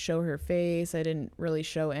like show her face. I didn't really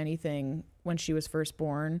show anything when she was first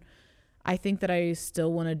born. I think that I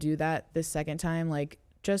still want to do that this second time. Like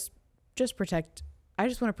just protect. I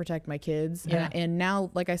just want to protect my kids. Yeah. And now,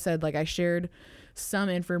 like I said, like I shared some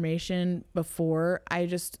information before. I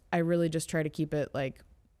really just try to keep it like,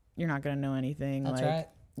 you're not going to know anything. That's like, right.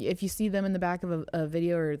 If you see them in the back of a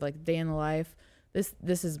video or like day in the life, this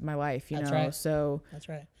is my life, you That's know? right. So That's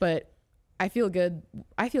right. But I feel good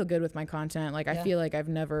with my content. Like, I feel like I've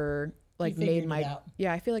never like made my,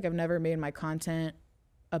 I feel like I've never made my content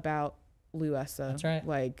about Louessa. That's right.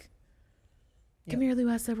 Like, come here,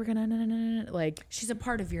 Louessa, we're gonna, like, She's a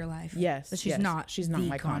part of your life. yes, But she's not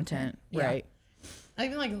my content. Yeah. Right. I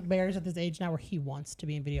feel like Bear's at this age now where he wants to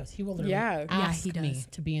be in videos. He will literally ask he me does.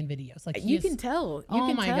 to be in videos. Like You can tell.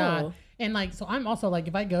 God. And like, so I'm also like,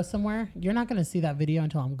 if I go somewhere, you're not going to see that video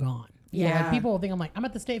until I'm gone. Yeah. Like, people will think I'm like, I'm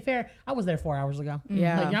at the state fair. I was there 4 hours ago.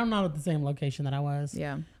 Yeah. Like, I'm not at the same location that I was.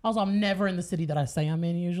 Yeah. Also, I'm never in the city that I say I'm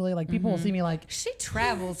in usually. Like, people will see me like, She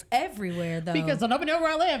travels everywhere though. because nobody knows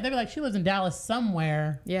where I live. They'll be like, she lives in Dallas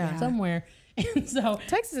somewhere. Yeah. Somewhere. And so,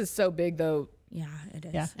 Texas is so big though. yeah, it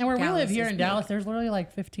is. yeah. And where we live here is in big. Dallas, there's literally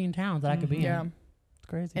like 15 towns that I could be Yeah. in. It's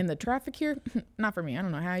crazy. And the traffic here, not for me. I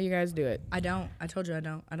don't know how you guys do it. I don't. I told you I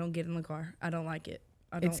don't. I don't get in the car. I don't like it.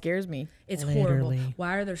 I don't. It scares me. It's Literally. horrible.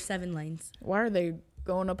 Why are there 7 lanes? Why are they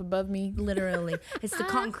going up above me? Literally. It's the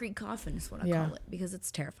concrete coffin is what I Yeah. call it because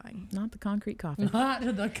it's terrifying. Not the concrete coffin. Not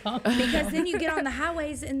the Because then you get on the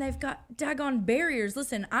highways and they've got daggone barriers.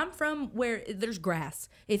 Listen, I'm from where there's grass.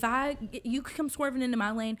 If you come swerving into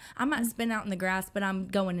my lane, I might spin out in the grass, but I'm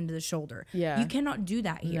going into the shoulder. Yeah. You cannot do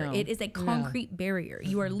that here. No. It is a concrete barrier.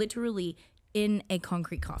 You are literally in a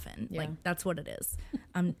concrete coffin. Yeah. Like, that's what it is.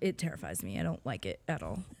 It terrifies me. I don't like it at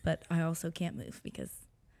all. But I also can't move because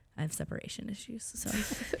I have separation issues. So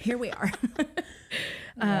here we are.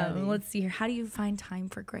 Let's see here. How do you find time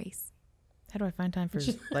for Grace? How do I find time for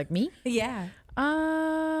like me? Yeah.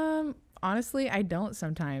 Honestly, I don't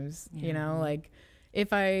sometimes, you know, like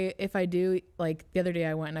if I do, like the other day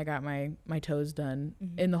I went and I got my toes done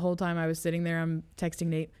and the whole time I was sitting there, I'm texting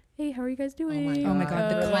Nate, hey, how are you guys doing? Oh my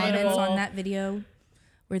God. The Relatable. comments on that video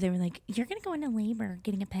where they were like, you're going to go into labor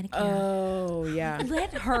getting a pedicure. Oh yeah.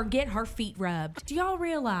 Let her get her feet rubbed. Do y'all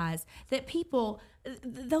realize that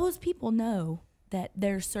those people know that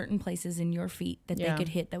there's certain places in your feet that they could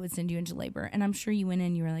hit that would send you into labor? And I'm sure you went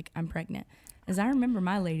in, you were like, I'm pregnant. As I remember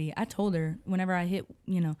my lady, I told her whenever I hit,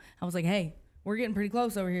 I was like, hey, we're getting pretty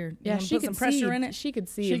close over here. Yeah, she put some pressure in it. She could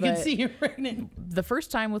see. She but could see you're pregnant. the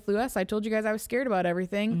first time with Louessa, I told you guys I was scared about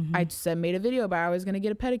everything. I made a video about I was going to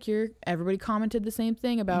get a pedicure. Everybody commented the same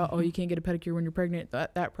thing about, oh, you can't get a pedicure when you're pregnant.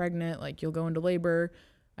 That pregnant, like you'll go into labor.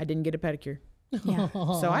 I didn't get a pedicure. Yeah.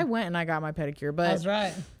 So I went and I got my pedicure. But That's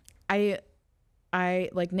right. I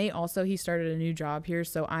like Nate also, he started a new job here.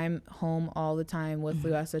 So I'm home all the time with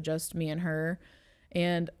Louessa, just me and her.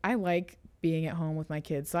 And I like being at home with my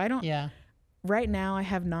kids. So I don't, right now I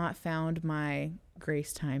have not found my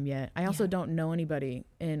Grace time yet. I also don't know anybody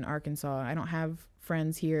in Arkansas. I don't have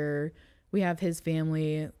friends here. We have his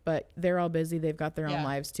family, but they're all busy. They've got their own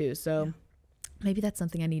lives too. So maybe that's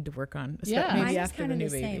something I need to work on. Yeah. Maybe Mine is after kind the of new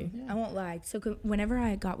the baby. same. I won't lie. So whenever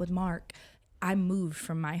I got with Mark, I moved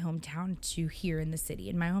from my hometown to here in the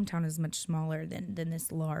city. And my hometown is much smaller than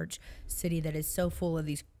this large city that is so full of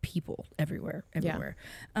these people everywhere.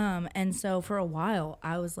 And so for a while,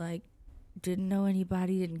 I was like, didn't know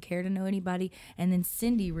anybody, didn't care to know anybody. And then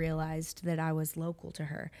Cyndi realized that I was local to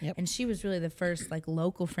her. Yep. And she was really the first like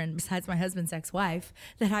local friend besides my husband's ex-wife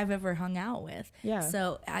that I've ever hung out with. Yeah.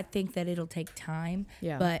 So I think that it'll take time.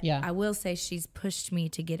 Yeah. But Yeah. I will say she's pushed me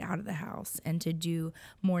to get out of the house and to do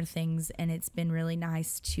more things. And it's been really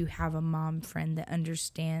nice to have a mom friend that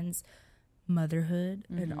understands motherhood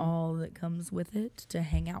and all that comes with it to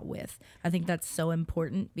hang out with. I think that's so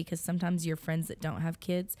important because sometimes your friends that don't have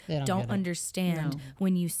kids They don't don't get it. understand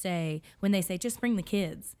when they say just bring the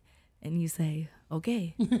kids and you say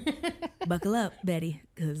okay buckle up Betty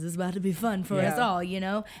because it's about to be fun for us all,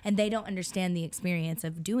 and they don't understand the experience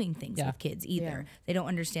of doing things with kids either. They don't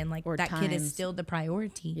understand like Or that kid is times. still the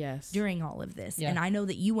priority Yes. during all of this. Yeah. And I know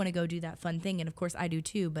that you want to go do that fun thing, and of course I do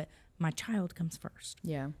too, but my child comes first.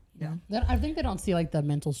 Yeah. I think they don't see like the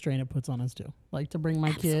mental strain it puts on us too. Like to bring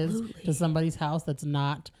my kids to somebody's house that's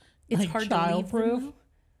not It's like hard to leave child-proof. them.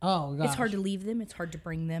 Oh god, It's hard to leave them. It's hard to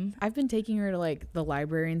bring them. I've been taking her to like the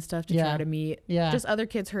library and stuff to Yeah. try to meet Yeah. just other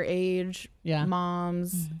kids her age, Yeah.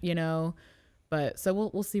 moms, But so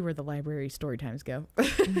we'll see where the library story times go.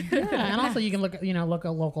 Yeah, and also you can look at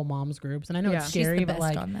local moms groups, and I know it's She's scary, the but best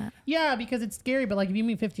like on that. yeah, because it's scary, but like if you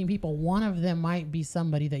meet 15 people, one of them might be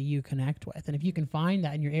somebody that you connect with, and if you can find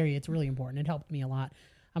that in your area, it's really important. It helped me a lot.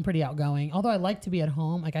 I'm pretty outgoing, although I like to be at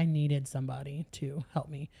home. Like I needed somebody to help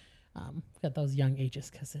me at those young ages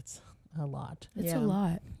because it's a lot. It's a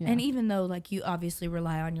lot. Yeah. And even though like you obviously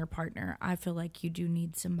rely on your partner, I feel like you do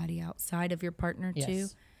need somebody outside of your partner too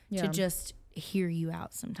to just hear you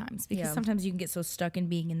out sometimes, because sometimes you can get so stuck in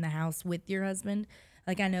being in the house with your husband.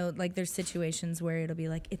 Like I know like there's situations where it'll be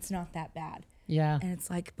like, it's not that bad. Yeah. And it's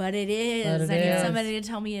like, but it is. I need somebody to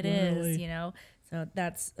tell me it is, you know? So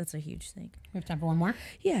that's a huge thing. We have time for one more?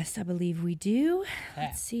 Yes, I believe we do.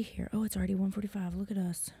 Let's see here. Oh, it's already 1:45. Look at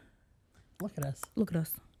us. Look at us. Look at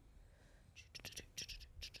us.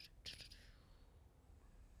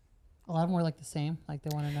 A lot of them were like the same. Like they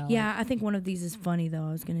want to know. Yeah, I think one of these is funny though.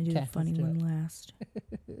 I was gonna do the funny one last.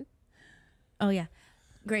 Oh yeah,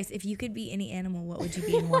 Grace, if you could be any animal, what would you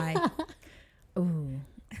be and why? Ooh,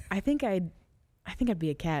 I think I'd be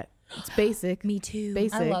a cat. It's basic. Me too.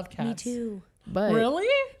 Basic. I love cats. Me too. But really?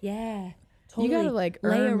 Yeah. Totally. You gotta like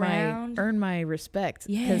earn my respect.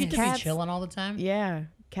 Yeah. You just be chilling all the time. Yeah.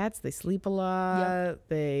 Cats, they sleep a lot. Yep.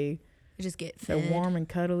 They just get fed. They're warm and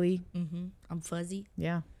cuddly. Mm-hmm. I'm fuzzy.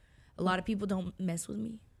 Yeah. A lot of people don't mess with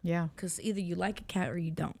me. Yeah. Because either you like a cat or you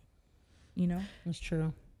don't. You know? That's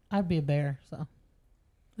true. I'd be a bear, so.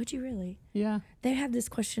 Would you really? Yeah. They had this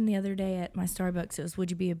question the other day at my Starbucks. It was, would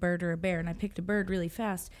you be a bird or a bear? And I picked a bird really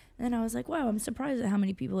fast. And then I was like, wow, I'm surprised at how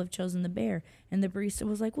many people have chosen the bear. And the barista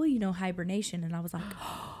was like, well, you know, hibernation. And I was like,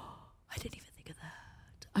 oh, I didn't even think of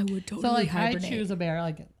that. I would totally so like hibernate. I choose a bear.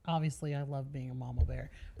 Like obviously I love being a mama bear.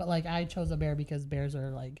 But like I chose a bear because bears are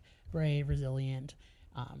like brave, resilient.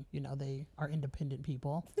 You know, they are independent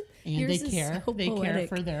people, and they care. So they care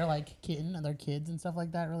for their like kitten and their kids and stuff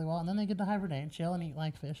like that really well. And then they get to hibernate and chill and eat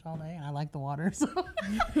like fish all day. And I like the water, so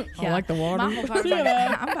I like the water. I'm about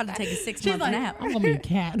to take a 6-month nap. I'm gonna be a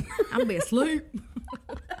cat. I'm gonna be asleep.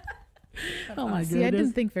 Oh my goodness! See, I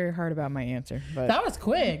didn't think very hard about my answer, but that was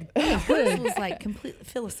quick. Hers was like completely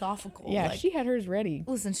philosophical. Yeah, like, she had hers ready.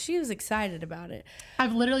 Listen, she was excited about it.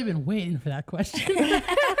 I've literally been waiting for that question.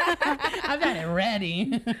 I've had it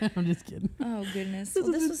ready. I'm just kidding. Oh goodness, This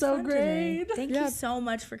was so great. Today. Thank you so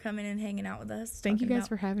much for coming and hanging out with us. Thank you guys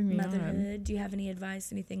for having me motherhood. On. Do you have any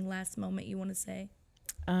advice? Anything last moment you want to say?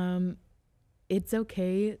 It's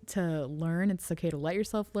okay to learn. It's okay to let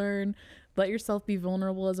yourself learn. Let yourself be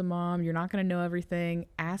vulnerable as a mom. You're not going to know everything.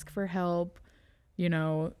 Ask for help. You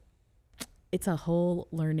know, it's a whole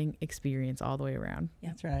learning experience all the way around.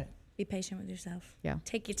 Yeah. That's right. Be patient with yourself. Yeah.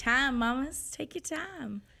 Take your time, mamas. Take your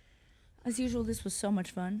time. As usual, this was so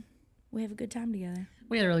much fun. We have a good time together.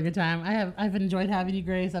 We had a really good time. I've enjoyed having you,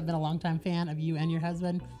 Grace. I've been a longtime fan of you and your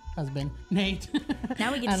husband, Nate.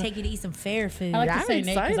 Now we get to take you to eat some fair food. I like to say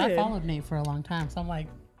Nate because I followed Nate for a long time. So I'm like,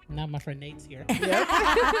 now my friend Nate's here. Yep.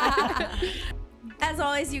 As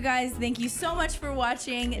always, you guys, thank you so much for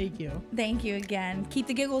watching. Thank you. Thank you again. Keep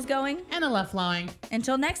the giggles going. And the love flowing.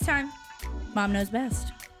 Until next time, Mom knows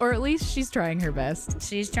best. Or at least she's trying her best.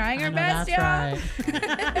 She's trying her best, y'all. Right.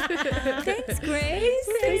 Thanks, Grace.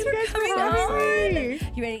 Thanks for coming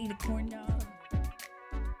on. You ready to eat a corn dog?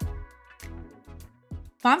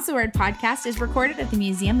 Mom's the Word podcast is recorded at the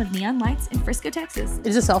Museum of Neon Lights in Frisco, Texas. It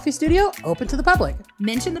is a selfie studio open to the public.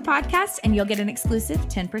 Mention the podcast and you'll get an exclusive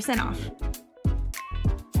 10% off.